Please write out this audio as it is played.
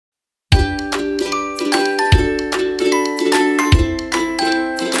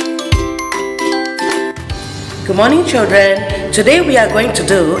Good morning, children. Today we are going to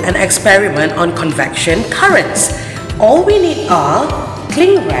do an experiment on convection currents. All we need are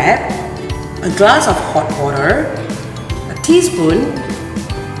cling wrap, a glass of hot water, a teaspoon,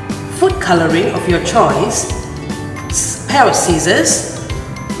 food coloring of your choice, a pair of scissors,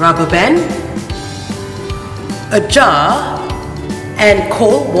 rubber band, a jar, and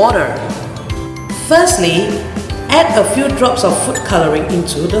cold water. Firstly, add a few drops of food coloring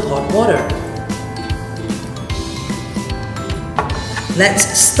into the hot water. Let's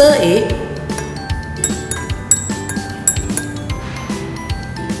stir it.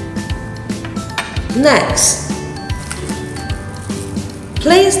 Next,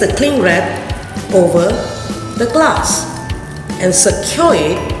 place the cling wrap over the glass and secure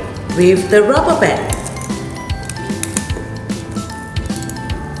it with the rubber band.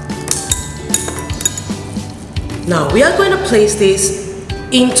 Now we are going to place this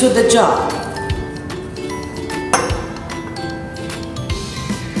into the jar.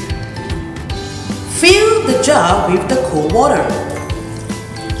 Fill the jar with the cold water.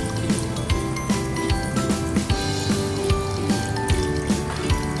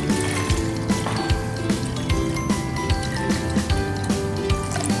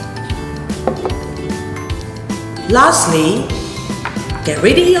 Lastly, get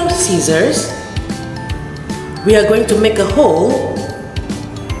ready your scissors. We are going to make a hole .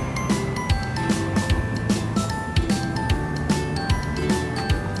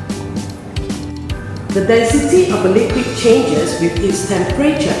 The density of a liquid changes with its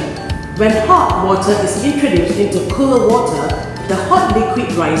temperature. When hot water is introduced into cooler water, the hot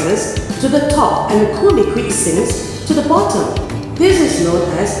liquid rises to the top and the cool liquid sinks to the bottom. This is known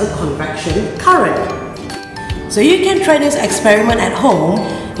as a convection current. So you can try this experiment at home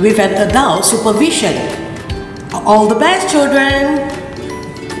with an adult supervision. All the best, children!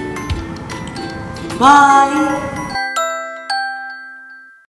 Bye!